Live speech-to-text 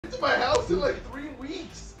To my house in like 3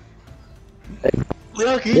 weeks.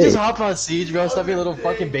 Leo, can you just hop on Siege, bro? Stop being a little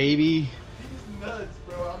fucking baby. He's nuts,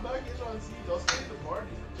 bro. I'm not getting on Siege. I'll stay at the party.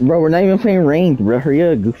 Bro, we're not even playing ranked, bro. Hurry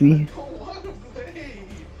up, Goofy. I don't want to play.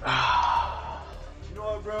 You know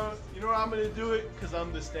what, bro? You know what I'm gonna do it? Because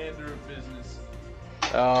I'm the standard of business.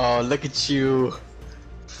 Oh, look at you.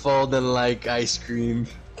 Folding like ice cream.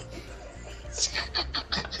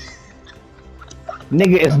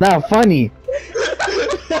 Nigga, it's not funny.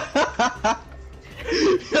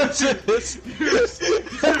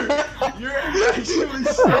 You're actually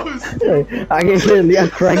so stupid. I can hear Leon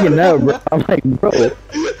cracking up, bro. I'm like, bro.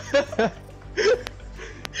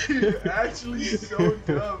 You're actually so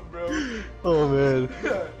dumb, bro. Oh man.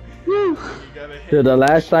 You gotta hate Dude, the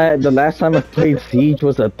last time I played Siege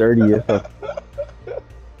was the 30th.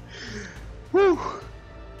 Dude,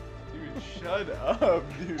 shut up,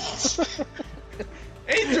 dude.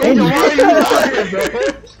 Angel, Angel, why are you lying, bro?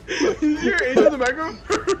 You're Angel in the background?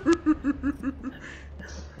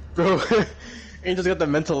 Bro, Angel's got the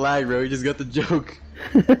mental lag, bro. He just got the joke.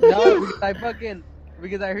 No,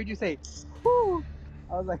 because I heard you say, whoo.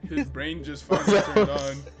 I was like, His brain just finally turned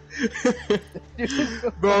on.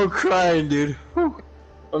 Bro, I'm crying, dude.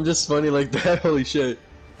 I'm just funny like that. Holy shit.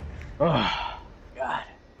 Oh, God.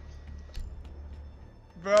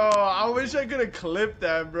 Bro, I wish I could have clipped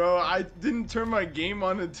that, bro. I didn't turn my game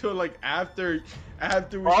on until like after we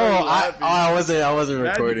started laughing. I wasn't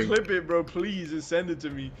recording. You clip it, bro, please, and send it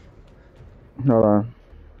to me. Hold on.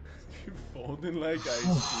 You're folding like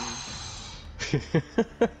ice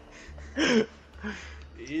cream.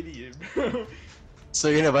 Idiot, bro. So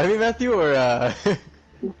you gonna invite me, Matthew, or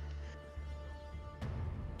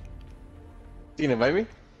you gonna invite me?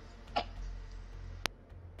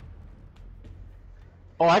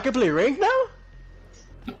 Oh, I can play rank now?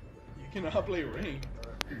 You cannot play rank.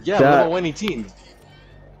 Yeah, level 118.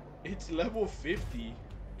 It's level 50.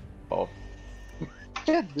 Oh.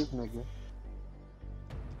 this nigga.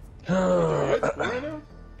 Are you at school right now?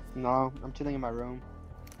 No, I'm chilling in my room.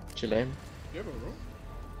 Chillin'. You have a room?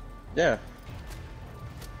 Yeah.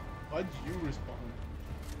 Why'd you respond?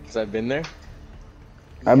 Cause I've been there.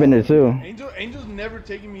 I've been there too. Angel's never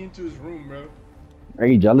taken me into his room, bro. Are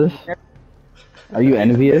you jealous? Are you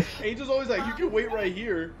envious? Angel's always like, you can wait right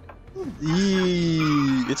here.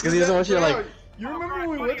 Eee. It's cause he doesn't want you to like. You remember when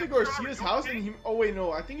we went to Garcia's house and he? Oh wait,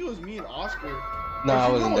 no, I think it was me and Oscar. No, I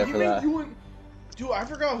wasn't there for that. Dude, I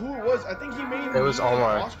forgot who it was. I think he made. It was me and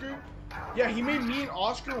Omar. Oscar. Yeah, he made me and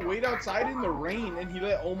Oscar wait outside in the rain, and he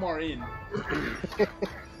let Omar in.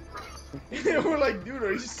 And we're like, dude,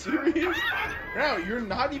 are you serious? Now you're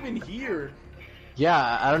not even here.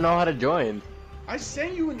 Yeah, I don't know how to join. I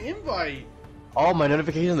sent you an invite. All my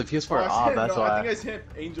notifications on the PS4 are off. That's why. I think I sent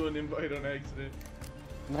Angel an invite on accident.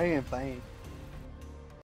 Not even playing.